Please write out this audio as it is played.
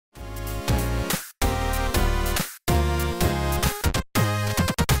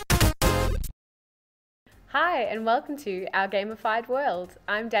Hi, and welcome to Our Gamified World.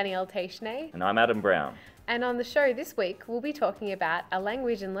 I'm Danielle Tachenay, And I'm Adam Brown. and on the show this week, we'll be talking about a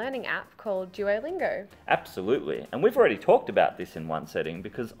language and learning app called Duolingo. Absolutely. And we've already talked about this in one setting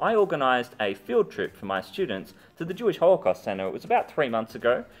because I organised a field trip for my students to the Jewish Holocaust Centre. It was about 3 months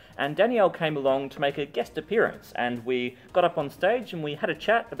ago, and Danielle came along to make a guest appearance. And we got up on stage and we had a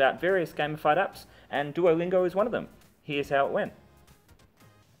chat about various gamified apps, and Duolingo is one of them. Here's how it went.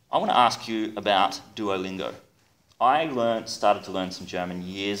 I want to ask you about Duolingo. I started to learn some German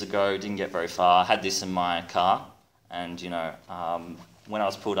years ago, didn't get very far. I had this in my car, and when I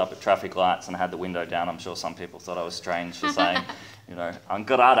was pulled up at traffic lights and I had the window down, I'm sure some people thought I was strange for saying, I'm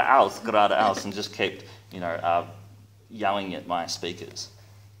geradeaus, and just kept, yelling at my speakers.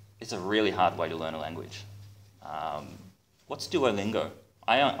 It's a really hard way to learn a language. What's Duolingo?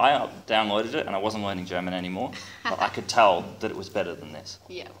 I downloaded it and I wasn't learning German anymore, but I could tell that it was better than this.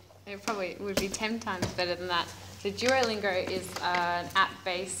 Yeah, it probably would be 10 times better than that. So Duolingo is an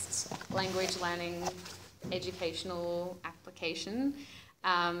app-based language learning educational application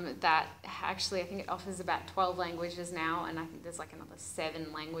that actually I think it offers about 12 languages now, and I think there's like another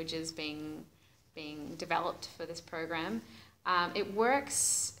 7 languages being developed for this program.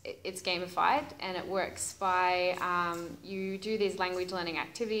 It's gamified, and it works by you do these language learning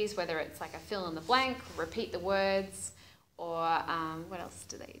activities, whether it's like a fill in the blank, repeat the words, or what else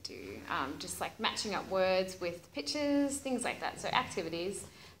do they do? Just like matching up words with pictures, things like that. So activities.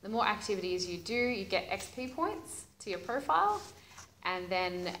 The more activities you do, you get XP points to your profile. And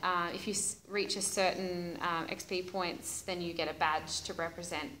then if you reach a certain XP points, then you get a badge to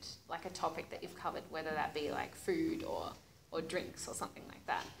represent like a topic that you've covered, whether that be like food or drinks or something like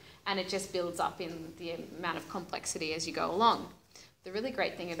that. And it just builds up in the amount of complexity as you go along. The really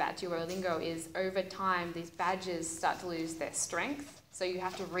great thing about Duolingo is over time, these badges start to lose their strength. So you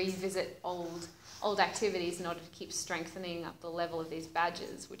have to revisit old activities in order to keep strengthening up the level of these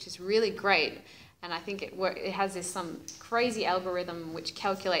badges, which is really great. And I think it has some crazy algorithm which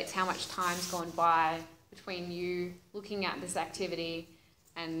calculates how much time's gone by between you looking at this activity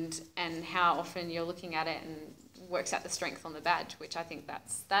and how often you're looking at it, and works out the strength on the badge, which I think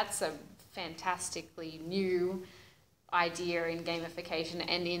that's a fantastically new idea in gamification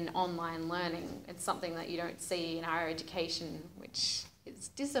and in online learning. It's something that you don't see in higher education, which is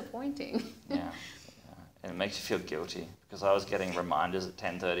disappointing. Yeah. And it makes you feel guilty because I was getting reminders at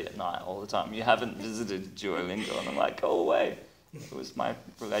 10:30 at night all the time. You haven't visited Duolingo, and I'm like, go away. It was my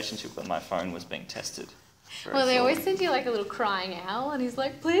relationship with my phone was being tested. Well, they always send you like a little crying owl, and he's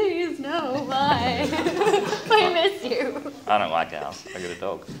like, please, no, bye. I miss you. I don't like owls. I got a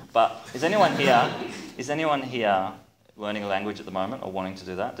dog. But is anyone here learning a language at the moment or wanting to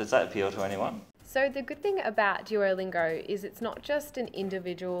do that? Does that appeal to anyone? So the good thing about Duolingo is it's not just an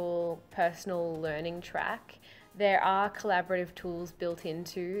individual personal learning track. There are collaborative tools built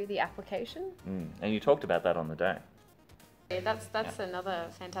into the application. And you talked about that on the day. Yeah, that's another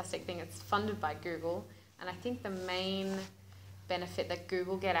fantastic thing. It's funded by Google, and I think the main benefit that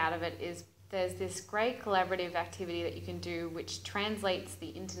Google get out of it is there's this great collaborative activity that you can do which translates the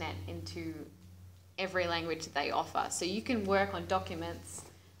internet into every language that they offer. So you can work on documents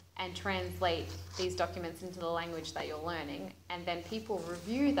and translate these documents into the language that you're learning, and then people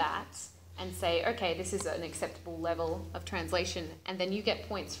review that and say, okay, this is an acceptable level of translation, and then you get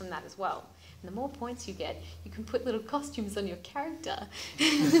points from that as well. And the more points you get, you can put little costumes on your character.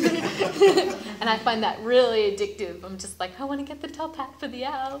 And I find that really addictive. I'm just like, I want to get the top hat for the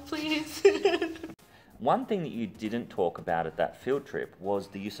owl, please. One thing that you didn't talk about at that field trip was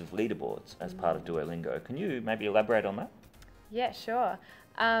the use of leaderboards as part of Duolingo. Can you maybe elaborate on that? Yeah, sure.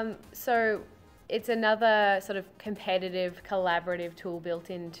 So it's another sort of competitive, collaborative tool built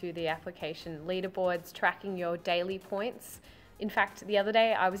into the application. Leaderboards tracking your daily points. In fact, the other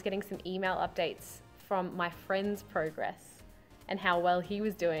day I was getting some email updates from my friend's progress and how well he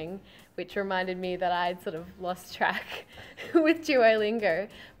was doing, which reminded me that I'd sort of lost track with Duolingo.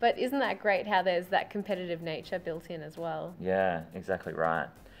 But isn't that great how there's that competitive nature built in as well? Yeah, exactly right.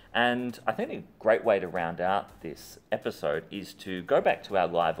 And I think a great way to round out this episode is to go back to our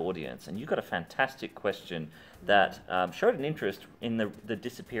live audience. And you got a fantastic question that showed an interest in the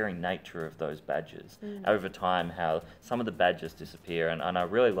disappearing nature of those badges. Over time, how some of the badges disappear. And I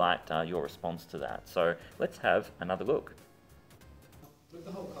really liked your response to that. So let's have another look. With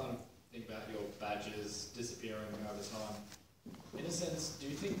the whole kind of thing about your badges disappearing over time, in a sense, do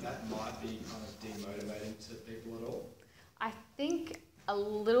you think that might be kind of demotivating to people at all? I think a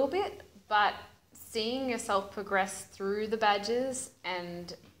little bit, but seeing yourself progress through the badges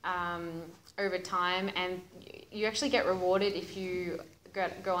and over time, and you actually get rewarded if you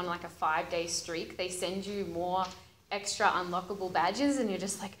go on like a 5-day streak, they send you more extra unlockable badges, and you're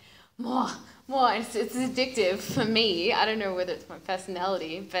just like, more. It's addictive for me. I don't know whether it's my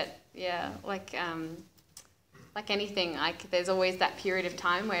personality, but yeah, like anything, like there's always that period of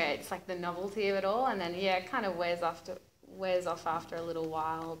time where it's like the novelty of it all, and then yeah, it kind of wears off after a little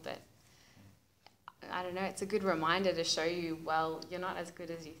while. But I don't know, it's a good reminder to show you, well, you're not as good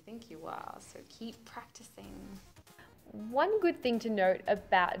as you think you are, so keep practicing. One good thing to note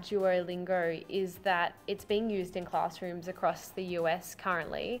about Duolingo is that it's being used in classrooms across the US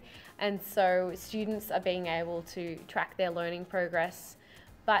currently, and so students are being able to track their learning progress.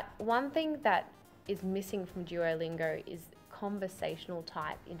 But one thing that is missing from Duolingo is conversational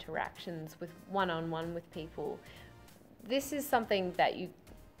type interactions with one-on-one with people. This is something that you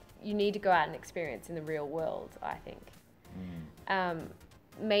need to go out and experience in the real world, I think.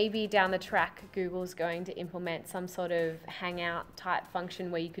 Maybe down the track, Google's going to implement some sort of hangout type function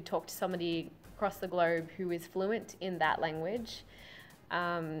where you could talk to somebody across the globe who is fluent in that language.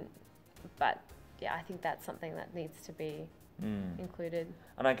 But yeah, I think that's something that needs to be included.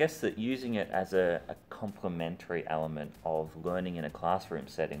 And I guess that using it as a complementary element of learning in a classroom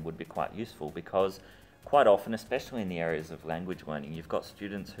setting would be quite useful, because quite often, especially in the areas of language learning, you've got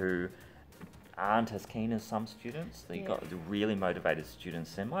students who aren't as keen as some students. You've got the really motivated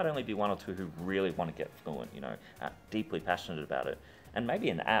students. There might only be one or two who really want to get fluent, deeply passionate about it. And maybe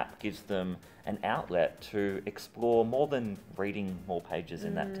an app gives them an outlet to explore more than reading more pages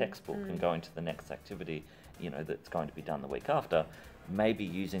in that textbook and going to the next activity, that's going to be done the week after. Maybe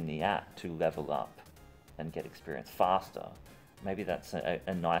using the app to level up and get experience faster. Maybe that's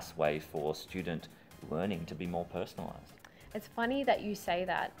a nice way for student learning to be more personalized. It's funny that you say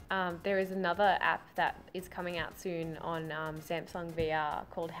that. There is another app that is coming out soon on Samsung VR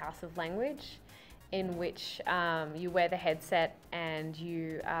called House of Language, in which you wear the headset and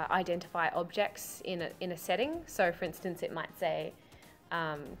you identify objects in a setting. So for instance, it might say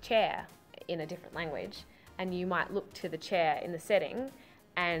chair in a different language, and you might look to the chair in the setting,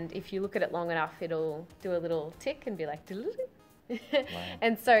 and if you look at it long enough, it'll do a little tick and be like, wow.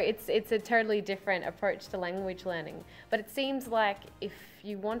 And so it's a totally different approach to language learning. But it seems like if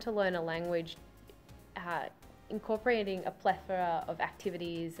you want to learn a language, incorporating a plethora of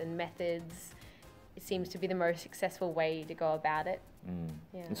activities and methods, it seems to be the most successful way to go about it.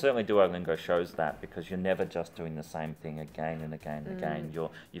 Yeah. And certainly Duolingo shows that, because you're never just doing the same thing again and again and again.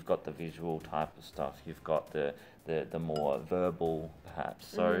 You've got the visual type of stuff, you've got the more verbal perhaps.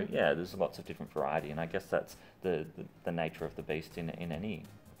 So yeah, there's lots of different variety, and I guess that's the nature of the beast in any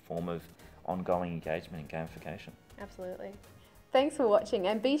form of ongoing engagement and gamification. Absolutely. Thanks for watching,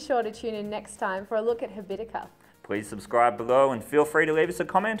 and be sure to tune in next time for a look at Habitica. Please subscribe below and feel free to leave us a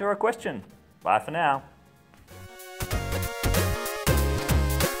comment or a question. Bye for now.